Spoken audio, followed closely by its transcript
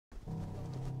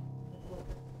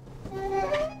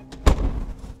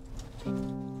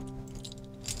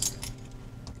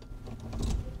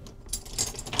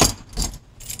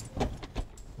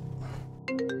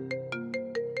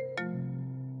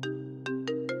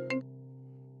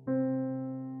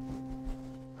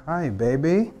Hi,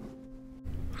 baby.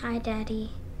 Hi, Daddy.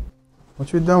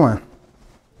 What you doing?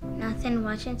 Nothing,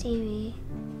 watching TV.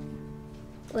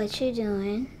 What you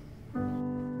doing?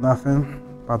 Nothing.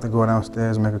 About to go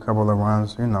downstairs, make a couple of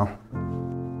runs, you know.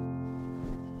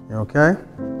 You okay?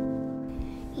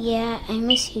 Yeah, I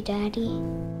miss you, Daddy.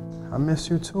 I miss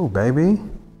you too, baby.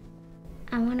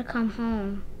 I want to come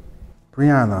home.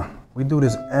 Brianna, we do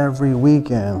this every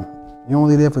weekend. You're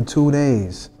only there for 2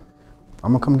 days.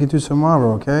 I'm gonna come get you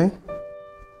tomorrow, okay?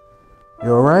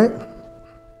 You alright?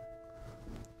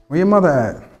 Where your mother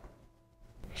at?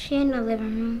 She in the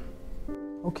living room.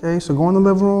 Okay, so go in the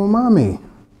living room with mommy.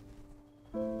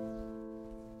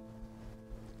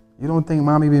 You don't think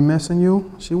mommy be missing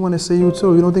you? She wanna see you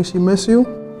too. You don't think she miss you?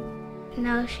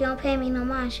 No, she don't pay me no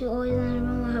mind. She always in the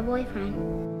room with her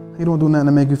boyfriend. He don't do nothing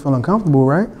to make you feel uncomfortable,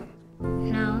 right?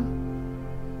 No.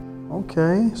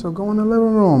 Okay, so go in the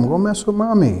living room. Go mess with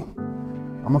mommy.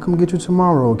 I'm gonna come get you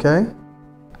tomorrow, okay?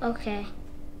 Okay.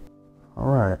 All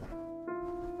right.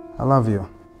 I love you.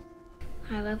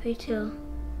 I love you too.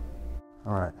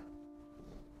 All right.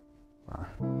 Bye.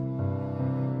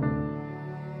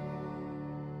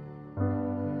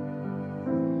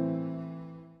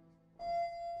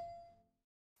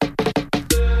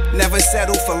 Never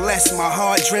settle for less, my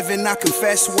heart driven, I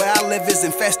confess. Where I live is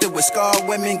infested with scarred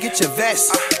women, get your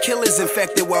vest. Killers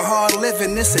infected with hard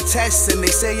living, it's a test. And they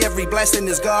say every blessing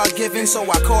is God-given, so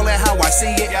I call it how I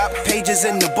see it. Pages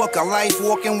in the book of life,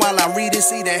 walking while I read it.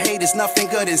 See the hate is nothing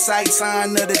good in sight,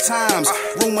 sign of the times.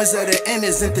 Rumors of the end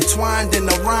is intertwined in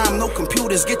the rhyme. No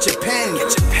computers, get your pen.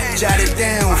 Jot it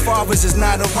down, fathers is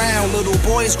not around. Little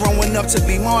boys growing up to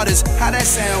be martyrs. How that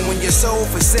sound when you're sold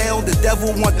for sale? The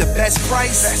devil want the best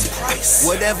price.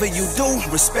 Whatever you do,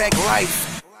 respect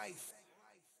life.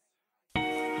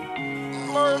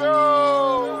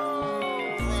 Melo!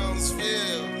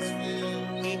 Brownsville.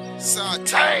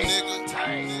 Side-town,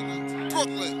 nigga.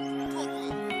 Brooklyn.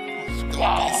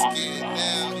 Don't be scared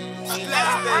now.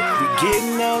 We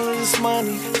getting all of this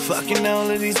money, fucking all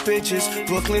of these bitches.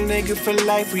 Brooklyn nigga for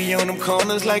life, we on them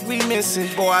corners like we missing.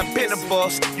 Boy, I been a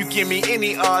boss, you give me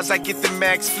any odds, I get the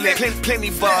max flip.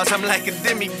 Plenty bars, I'm like a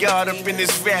demigod up in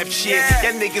this rap shit.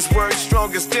 Y'all niggas words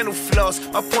strong as dental floss.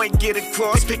 My point get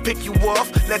across, pick you off.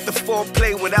 Let the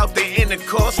foreplay without the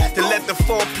intercourse. To let the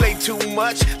foreplay too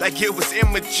much, like it was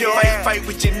immature. Fight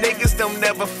with your niggas, don't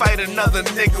never fight another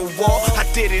nigga war. I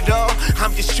did it all,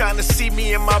 I'm just trying to see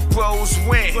me and my bros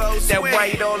win. That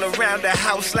white all around the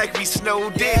house like we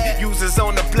snowed in. Users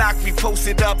on the block, we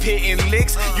posted up hitting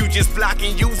licks. You just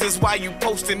blocking users while you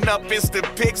posting up Insta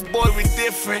pics. Boy, we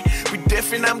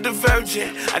different, I'm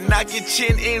divergent. I knock your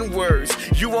chin in words,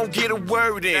 you won't get a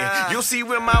word in. You'll see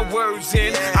where my words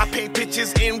in. I paint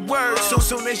pictures in words. So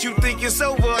soon as you think it's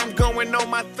over, I'm going on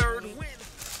my third win.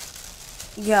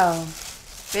 Yo,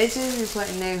 bitches be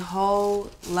putting their whole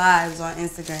lives on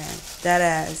Instagram. That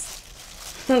ass.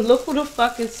 Look who the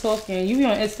fuck is talking. You be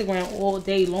on Instagram all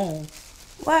day long.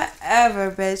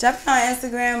 Whatever, bitch. I be on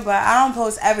Instagram, but I don't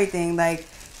post everything. Like,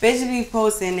 bitches be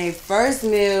posting their first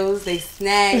meals, their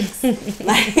snacks,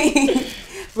 like,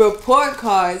 report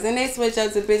cards. And they switch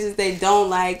up to bitches they don't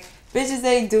like, bitches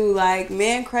they do like,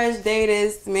 man crush day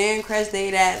this, man crush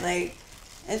day that. Like,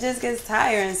 it just gets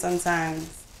tiring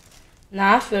sometimes.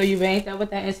 Nah, I feel you, but ain't that what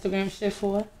that Instagram shit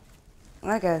for?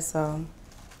 I guess so.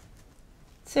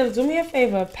 Tiff, do me a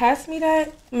favor. Pass me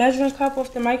that measuring cup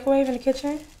off the microwave in the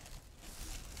kitchen.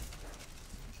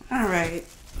 Alright.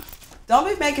 Don't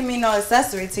be making me no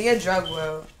accessory to your drug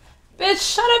world.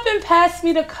 Bitch, shut up and pass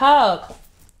me the cup.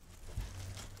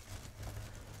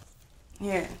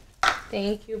 Here.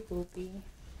 Thank you, Boopy.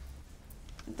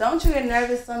 Don't you get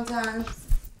nervous sometimes?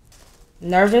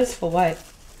 Nervous for what?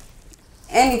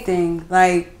 Anything.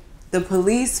 Like, the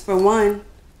police, for one.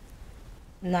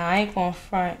 Nah, I ain't going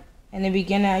front. In the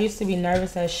beginning, I used to be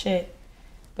nervous as shit.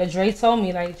 But Dre told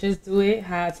me, like, just do it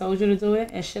how I told you to do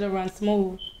it, and shit'll run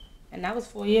smooth. And that was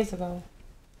 4 years ago.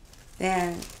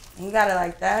 Damn, you got it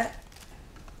like that?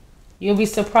 You'll be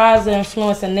surprised to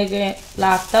influence a nigga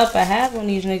locked up or have one of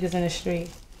these niggas in the street.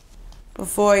 For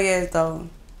 4 years, though.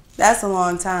 That's a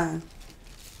long time.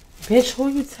 Bitch, who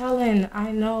you telling?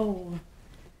 I know.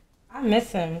 I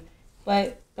miss him.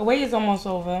 But the wait is almost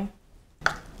over.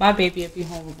 My baby will be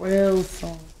home real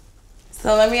soon.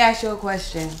 So let me ask you a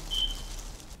question.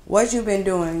 What you been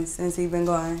doing since he been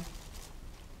gone?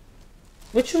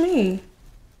 What you mean?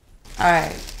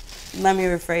 Alright, let me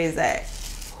rephrase that.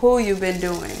 Who you been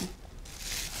doing?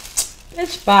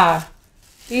 Bitch, bye.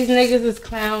 These niggas is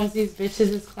clowns. These bitches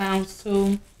is clowns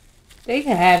too. They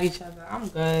can have each other. I'm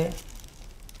good.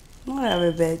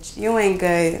 Whatever, bitch. You ain't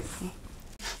good.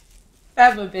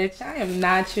 Whatever, bitch. I am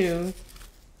not you.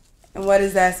 And what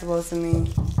is that supposed to mean?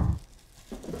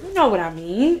 You know what I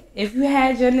mean. If you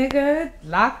had your nigga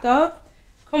locked up,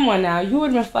 come on now. You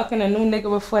would have been fucking a new nigga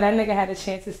before that nigga had a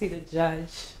chance to see the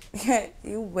judge.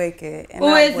 You wicked. And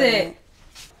Who is it?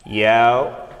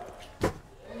 Yo.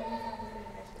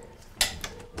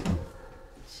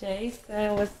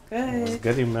 Jason, what's good? What's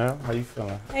goody, man? How you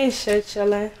feeling? Ain't shit,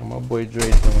 chillin'. How my boy Dre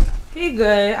doing? He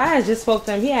good. I had just spoke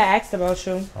to him. He had asked about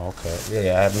you. Okay.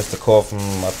 Yeah, I had missed a call from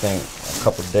him, I think, a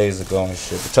couple days ago and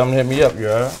shit. But tell him to hit me up, you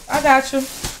alright? I got you.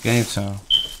 Game time.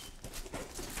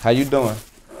 How you doing?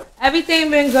 Everything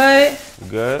been good.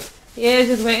 You good? Yeah,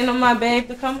 just waiting on my babe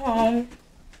to come home.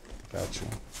 Got you.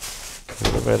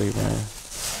 Get ready, man.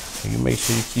 You make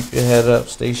sure you keep your head up,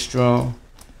 stay strong.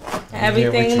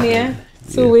 Everything in there.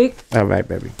 2 Yeah. weeks. All right,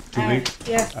 baby. 2 All right. weeks?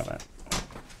 Yeah. All right.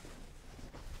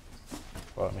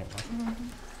 Follow me, man.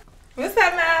 What's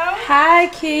up, Mel? Hi,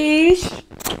 Keish.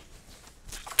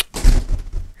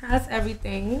 How's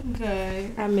everything?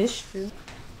 Good. I missed you.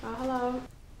 Oh, hello.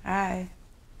 Hi.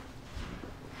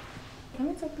 Let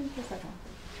me talk to you for a second.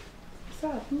 What's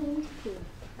up? What you do?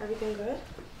 Everything good?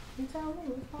 You tell me.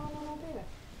 What's going on over there?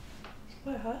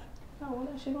 What, huh? No, what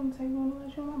that shit on the table and all that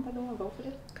shit on? But don't want to go for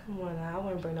this? Come on now. I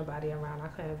wouldn't bring nobody around. I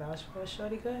couldn't vouch for it.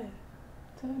 Shorty good.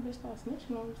 Tell that bitch start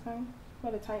snitching on this thing.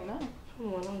 Better tighten up.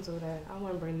 Come on, don't do that. I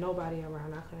wouldn't bring nobody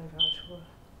around. I couldn't vouch for it.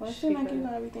 Well, it seems like you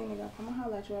got everything together. I'm gonna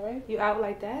holler at you, alright? You out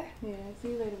like that? Yeah, see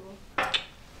you later, bro.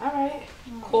 Alright.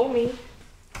 Call me.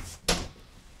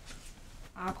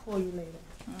 I'll call you later.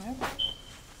 Alright.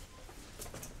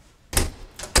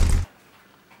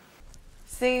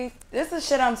 See, this is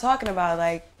shit I'm talking about.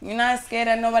 Like, you're not scared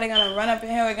that nobody gonna run up in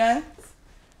here with guns?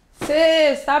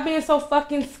 Sis, stop being so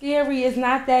fucking scary. It's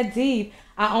not that deep.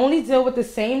 I only deal with the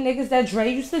same niggas that Dre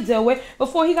used to deal with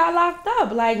before he got locked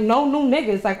up. Like, no new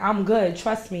niggas. Like, I'm good.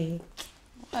 Trust me.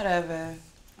 Whatever.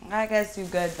 I guess you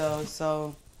good though,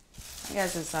 so I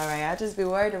guess it's alright. I just be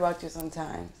worried about you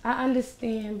sometimes. I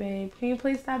understand, babe. Can you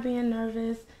please stop being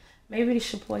nervous? Maybe you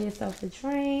should pour yourself a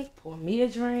drink, pour me a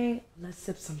drink. Let's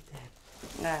sip something.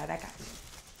 Nah, that got you.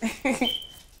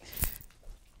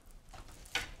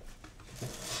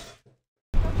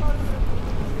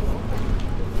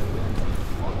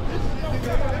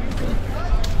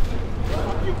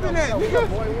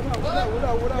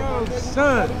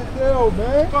 Son, yo,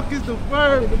 man. Fuck is the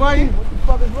word, buddy? What the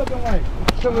fuck is looking like?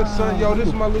 Chillin', son. Yo, this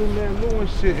is my little man Lou and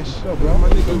shit. And shit, bro. My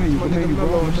nigga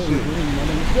Melo and shit.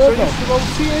 So you still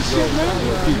OT and shit, man?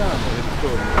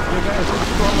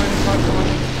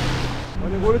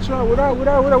 What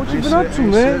you been up to,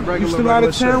 man? You still out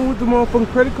of town with the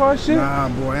motherfucking credit card shit? Nah,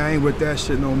 boy, I ain't with that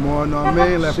shit no more. No, I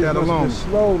mean, left that alone. Shit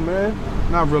slow, man.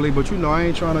 Not really, but you know, I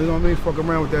ain't trying to, you know what I mean, fuck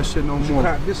around with that shit no more. You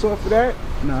cop this off of that?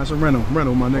 Nah, it's a rental, my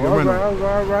nigga, rental.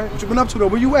 All right. What you been up to though?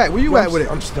 Where you at? Where you at with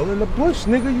it? I'm still in the bush,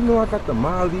 nigga. You know, I got the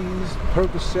Mollies,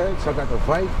 Percocets, I got the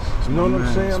Vikes. You know what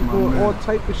I'm saying? I'm doing all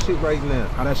type of shit right now.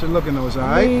 How that shit looking though? Is it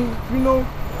alright?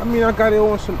 I mean, I got it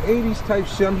on some 80s type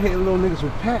shit. I'm hitting little niggas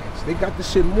with packs. They got the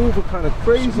shit moving kind of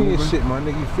crazy and shit, my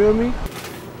nigga. You feel me?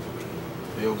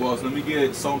 Yo, boss, let me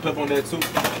get salt and pepper on that too. All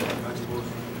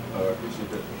right, appreciate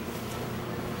that.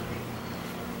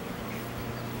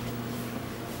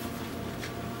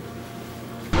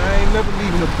 Man, I ain't never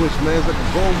leaving the bush, man. It's like a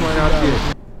gold mine out here.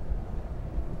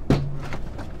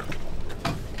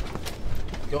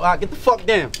 Yo, get the fuck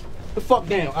down. Get the fuck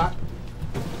down,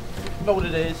 You know what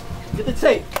it is. Get the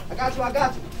tape. I got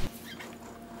you.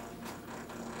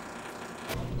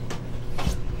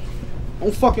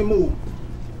 Don't fucking move.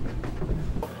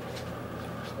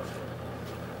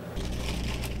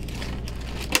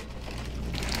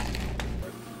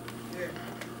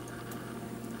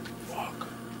 Fuck.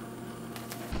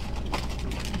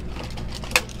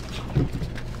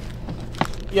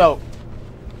 Yo.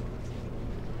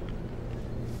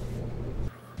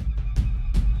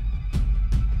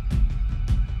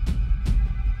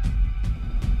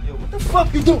 What the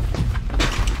fuck you doing?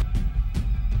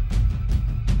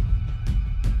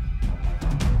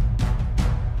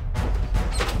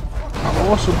 I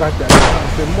also got that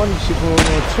money shit going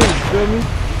on too, you feel me?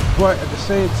 But at the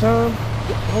same time,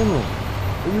 hold on.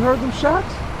 Have you heard them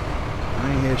shots? I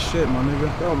ain't hear shit, my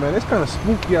nigga. Yo, man, it's kind of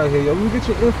spooky out here, yo. Let me get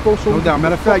your info so No doubt.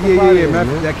 Matter of fact, yeah.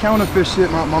 That counterfeit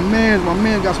shit, my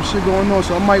man got some shit going on,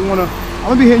 so I might wanna. I'm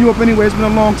gonna be hitting you up anyway. It's been a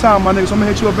long time, my nigga, so I'm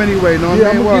gonna hit you up anyway. You know what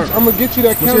I mean? I'm gonna get you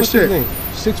that What's your counterfeit thing.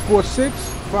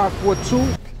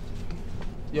 646-542.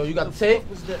 Yo, you got the tape?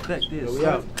 What's that back there? Yo, we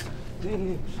out.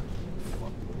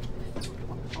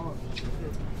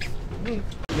 Yo,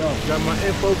 got my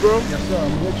info, bro? Yes, sir.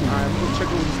 I'm with you. Alright, I'm gonna check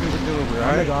what this nigga dealing with,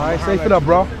 alright? Alright, safe it up,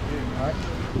 bro. Alright.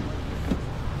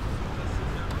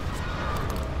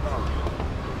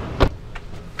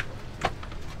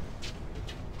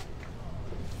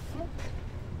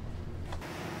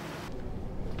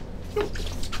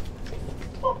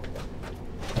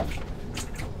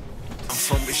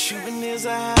 Home with shooting is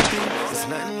a hobby. It's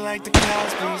nothing like the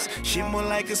Cosby's. Shit more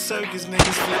like a circus.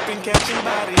 Niggas flipping, catching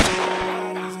bodies.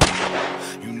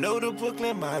 Oh, you know the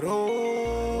Brooklyn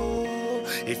motto.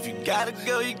 If you gotta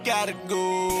go, you gotta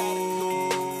go.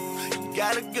 You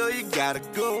gotta go, you gotta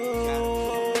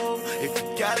go. If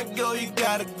you gotta go, you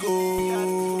gotta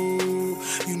go.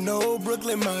 You know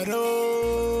Brooklyn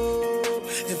motto.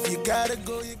 If you gotta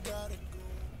go, you gotta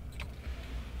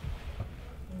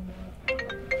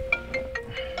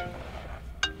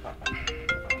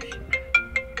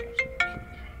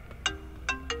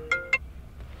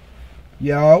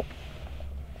Yo.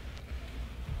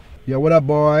 Yo, what up,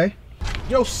 boy?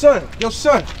 Yo, son. Yo,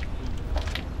 son.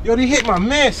 Yo, they hit my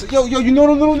man. Yo, you know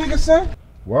the little nigga, son?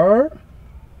 Word?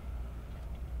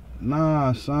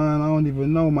 Nah, son, I don't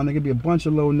even know, my nigga. Be a bunch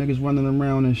of little niggas running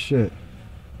around and shit.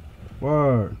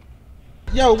 Word.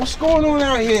 Yo, what's going on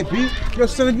out here, B? Yo,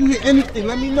 son, if you hear anything,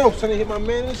 let me know, son. I hit my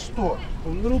man in the store.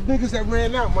 Them little niggas that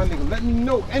ran out, my nigga. Let me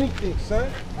know anything,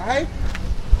 son. Alright?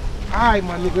 Alright,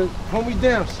 my nigga. Hold me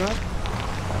down, son.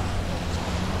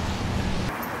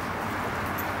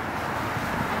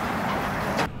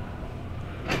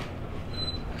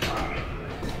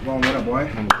 What up, boy?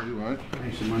 You right?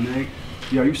 Hey, shit, my nigga.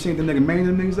 Yo, you seen the nigga main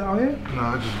of the niggas out here?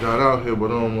 Nah, I just got out here, but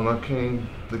when I came,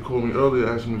 they called me earlier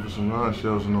asking me for some nine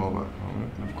shells and all that.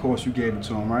 Right? Of course, you gave it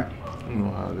to him, right? You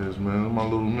know how it is, man. They're my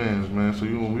little mans, man. So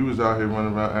when we was out here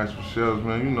running around asking for shells,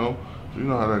 man, you know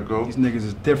how that go. These niggas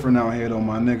is different out here, though,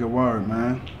 my nigga. Word,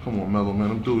 man. Come on, Melo, man.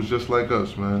 Them dudes just like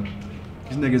us, man.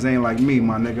 These niggas ain't like me,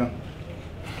 my nigga.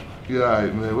 Yeah, all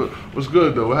right, man. What's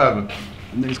good, though? What happened?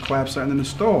 Them niggas clap something in the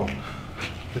store.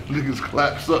 Niggas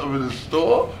clap something in the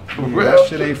store? For real? That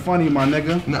shit ain't funny, my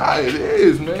nigga. Nah, it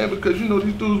is, man, because you know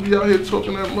these dudes be out here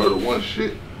talking that murder one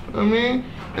shit. You know what I mean?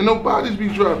 And no bodies be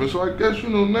dropping, so I guess, you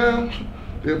know, now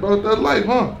they're about that life,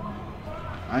 huh?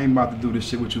 I ain't about to do this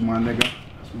shit with you, my nigga.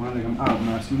 That's my nigga. I'm out,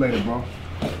 man. See you later, bro.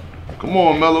 Come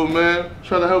on, Melo, man.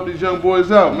 Trying to help these young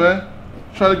boys out, man.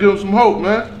 Trying to give them some hope,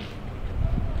 man.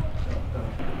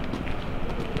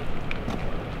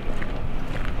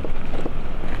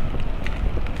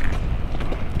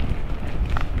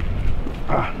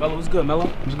 Melo, what's good, Melo?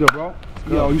 What's good, bro?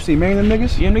 Yo, you see Maine and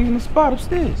niggas? Yeah, niggas in the spot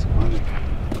upstairs.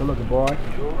 Good looking, boy.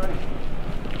 You already?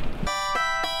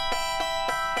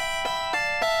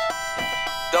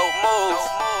 Dope moves.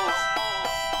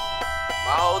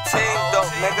 My whole team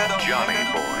dope, nigga. Johnny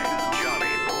boy.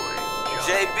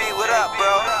 JB, what up,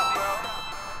 bro?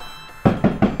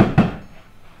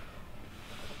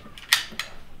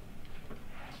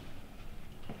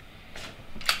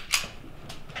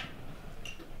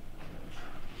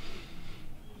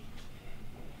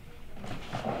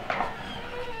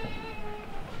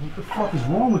 What the fuck is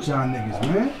wrong with y'all niggas,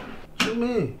 man? What you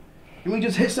mean? You ain't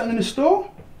just hit something in the store?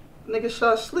 Nigga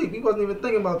shot sleep. He wasn't even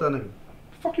thinking about that nigga.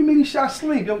 Fuck you mean he shot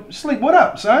Sleep? Yo, Sleep, what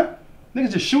up, son?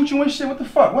 Niggas just shoot you and shit? What the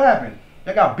fuck? What happened?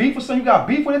 Y'all got beef or something? You got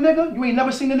beef with a nigga? You ain't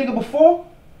never seen the nigga before?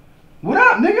 What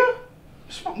up, nigga?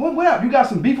 What up? You got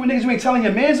some beef with niggas you ain't telling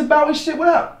your mans about and shit? What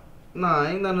up? Nah,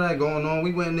 ain't none of that going on.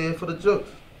 We went in there for the jokes.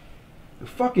 The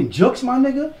fucking jokes, my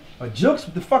nigga? A jokes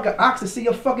with the fucking ox to see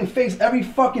your fucking face every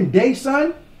fucking day,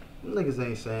 son? Them niggas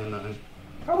ain't saying nothing.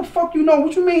 How the fuck you know?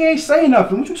 What you mean he ain't saying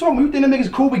nothing? What you talking about? You think them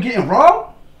niggas cool with getting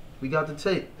robbed? We got the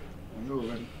tape.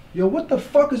 Yo, what the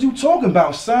fuck is you talking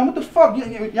about, son? What the fuck? Y'all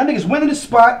niggas went in the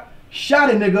spot, shot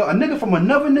a nigga from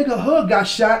another nigga hood got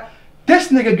shot, this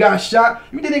nigga got shot.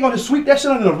 You think they gonna sweep that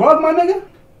shit under the rug, my nigga?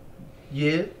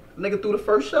 Yeah, nigga threw the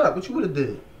first shot. What you would've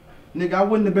did? Nigga, I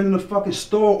wouldn't have been in the fucking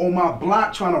store on my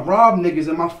block trying to rob niggas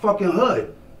in my fucking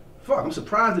hood. Fuck, I'm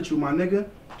surprised at you, my nigga.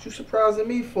 What you surprising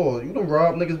me for? You done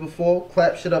robbed niggas before,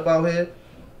 clap shit up out here.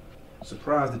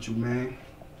 Surprised at you, man.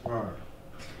 Alright.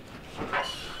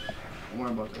 Don't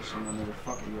worry about that shit, my nigga.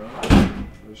 Fuck you, alright?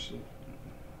 Real shit.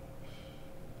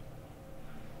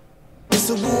 It's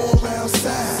a war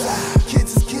outside.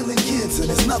 Kids is killing kids, and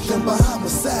there's nothing but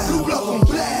homicide. Blue, love, and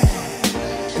black.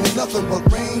 And there's nothing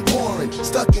but rain pouring.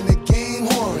 Stuck in the game,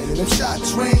 whoring. And them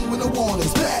shots rain when the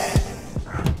warning's bad.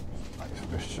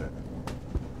 This shit.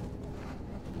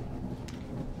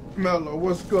 Melo,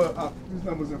 what's good? These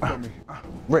numbers in for me.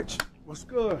 Rich. What's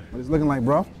good? What it's looking like,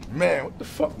 bro? Man, what the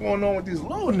fuck going on with these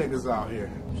little niggas out here?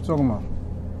 What you talking about?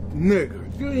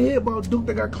 Nigga, you ain't hear about Duke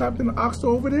that got clapped in the ox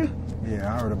over there?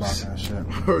 Yeah, I heard about that shit.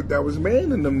 Heard that was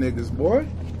man in them niggas, boy.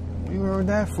 Where you heard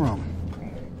that from?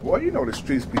 Boy, you know the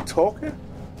streets be talking.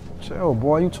 Chill,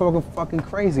 boy. You talking fucking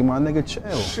crazy, my nigga.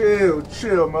 Chill.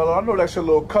 Chill, Melo. I know that's your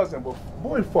little cousin, but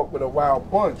boy, fuck with a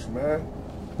wild bunch, man.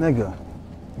 Nigga,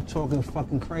 you talking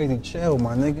fucking crazy. Chill,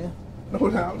 my nigga. No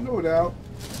doubt, no doubt.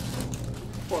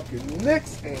 Fucking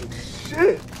Knicks ain't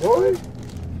shit, boy.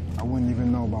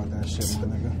 about that shit, my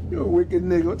nigga. You a wicked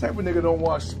nigga. What type of nigga don't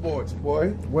watch sports, boy?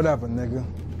 Whatever, nigga.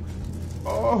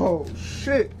 Oh,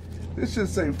 shit. This should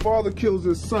say father kills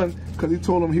his son because he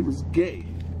told him he was gay.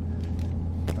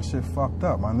 That shit fucked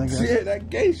up, my nigga. Yeah, that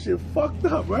gay shit fucked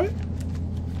up, right?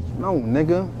 No,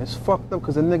 nigga. It's fucked up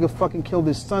because the nigga fucking killed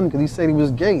his son because he said he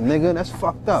was gay, nigga. That's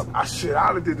fucked up. Ah, shit,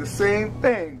 I'd have did the same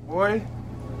thing, boy.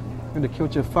 You'd have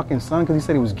killed your fucking son because he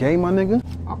said he was gay, my nigga?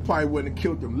 I probably wouldn't have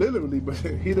killed him literally, but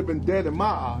he'd have been dead in my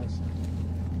eyes.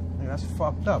 Hey, that's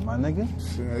fucked up, my nigga.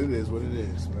 Shit, it is what it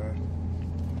is, man.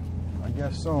 I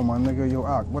guess so, my nigga. Yo,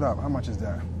 Ak, what up? How much is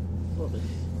that?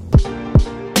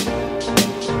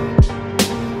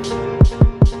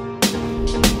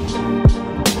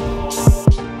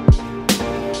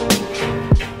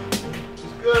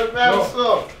 Good, man. What's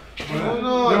up?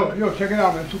 Yo, check it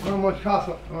out, man. Too much cost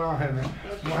around here, man.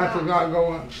 I'm gonna have to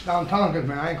go downtown, cause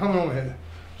man, I ain't coming over here.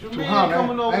 Too hot,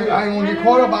 man. I ain't gonna get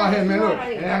caught up out here, man. Look,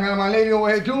 and I got my lady over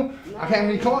here too. I can't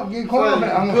get caught up,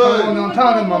 man. I'm gonna come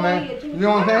downtown, my man. You know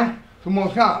what I'm saying? Too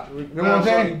much cops. You know what I'm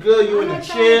saying? Good, you in the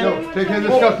chair. Yo, take care of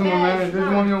this customer, man. This is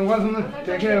one of your customers.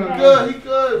 Take care of him. Good, he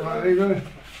good. All right, he good.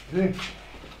 See?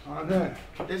 All right.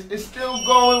 It's still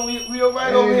going. We all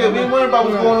right over here. We ain't worried about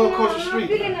what's going on across the street.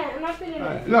 I'm not feeling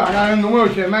that. Look, I got him in the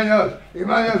wheelchair, man.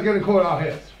 Everybody else getting caught out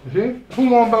here. You see? Who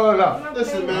gonna bail it out?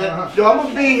 Listen, man. Yo, I'm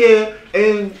gonna be here,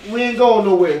 and we ain't going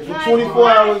nowhere. For 24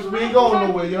 hours, we ain't going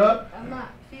nowhere, you heard? I'm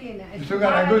not feeling that. You still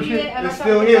got that good shit? It's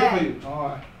still here for you. All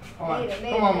right. All right.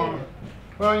 Come on, mama.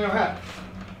 Put on your hat.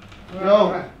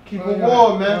 Yo, keep it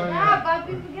warm, man. Nah,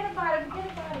 Bobby, forget about it.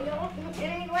 Forget about it, yo. It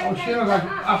ain't right.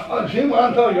 Oh, shit, see what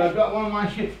I told you? I got one of my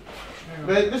shit.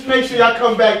 Man, just make sure y'all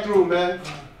come back through, man.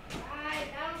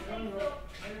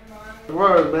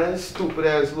 Word, man. Stupid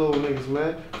ass little niggas,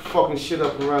 man. Fucking shit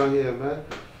up around here, man.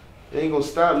 They ain't gonna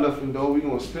stop nothing, though. We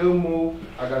gonna still move.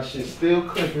 I got shit still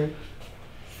cooking.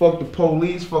 Fuck the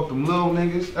police, fuck them little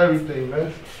niggas, everything,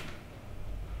 man.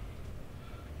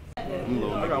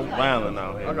 I got wildin'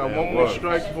 out here. I got one more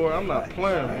strike, boy. I'm not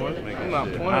playing, boy. I'm not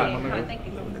playing, my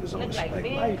nigga. I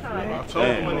told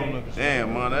you,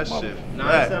 damn, man, that shit.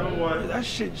 971. That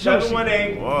shit juicy.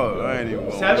 718. Whoa, I ain't even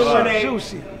gonna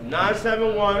 718.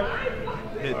 971.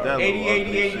 hit that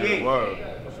 80. Word.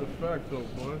 That's a fact, though,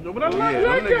 boy. Yo, but I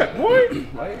like that, boy.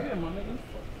 Right here, my nigga.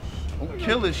 I'm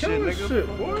killing shit, nigga. Shit,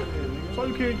 boy. So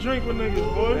you can't drink with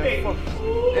niggas, boy.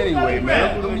 Anyway,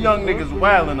 man, them young niggas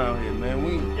wildin' out here, man.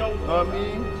 We, you know what I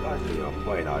mean? I'm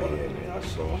playing out here, man. I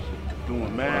saw.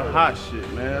 Doing mad hot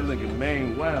shit, man. That nigga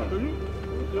main wild.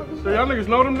 So y'all niggas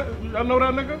know them? Y'all know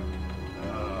that nigga?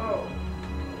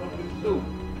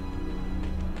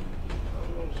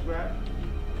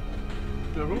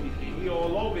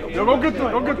 Yo, go get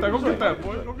that,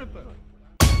 boy. Go get that.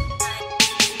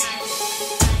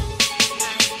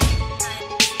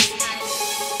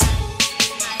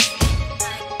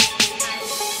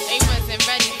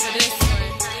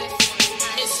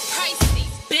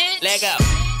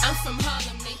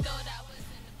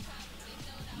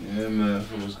 Yeah, man,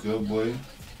 it was good, boy.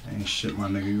 Ain't shit, my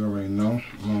nigga, you already know.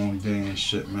 Long day and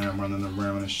shit, man, running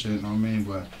around and shit, you know what I mean?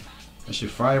 But that shit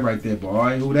fire right there,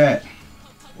 boy. Who that?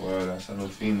 Well, that's a new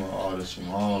female artist from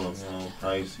Harlem, you know,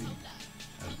 pricey.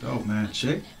 That's dope, man.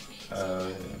 Chick? Yeah.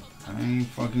 I ain't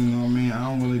fucking, you know what I mean? I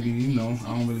don't really be, you know,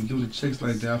 I don't really do the chicks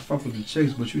like that. I fuck with the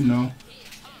chicks, but you know,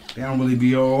 they don't really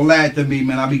be all that to me,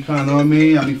 man. I be kind of, you know what I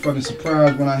mean? I be fucking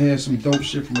surprised when I hear some dope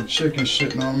shit from a chick and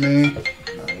shit, you know what I mean? Nah,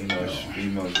 you know,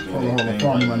 females do Hold on,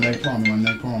 call me, my neck,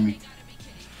 call me.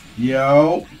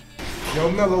 Yo.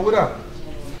 Yo, Melo, what up?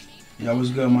 Yo, what's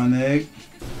good, my nigga?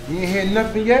 You ain't hear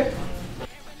nothing yet?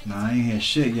 Nah, I ain't hear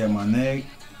shit yet, my nigga.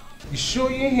 You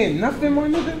sure you ain't hear nothing, my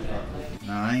nigga?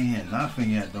 Nah, I ain't hear nothing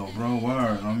yet, though, bro.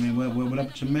 Word. I mean, what up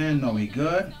with your man, though? He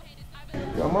good?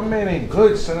 Yo, my man ain't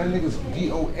good, son. That nigga's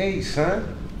DOA,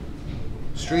 son.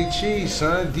 Straight cheese,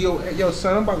 son. DOA. Yo,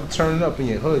 son, I'm about to turn it up in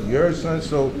your hood. You heard, son?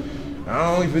 So,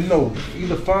 I don't even know.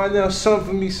 Either find out something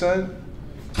for me, son.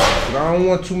 But I don't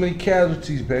want too many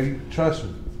casualties, baby. Trust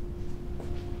me.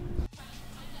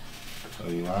 So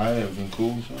you alright? Everything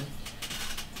cool, son?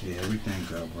 Yeah, everything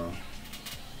good, bro.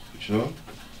 You sure?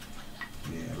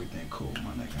 Yeah, everything cool,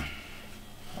 my nigga.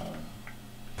 Alright.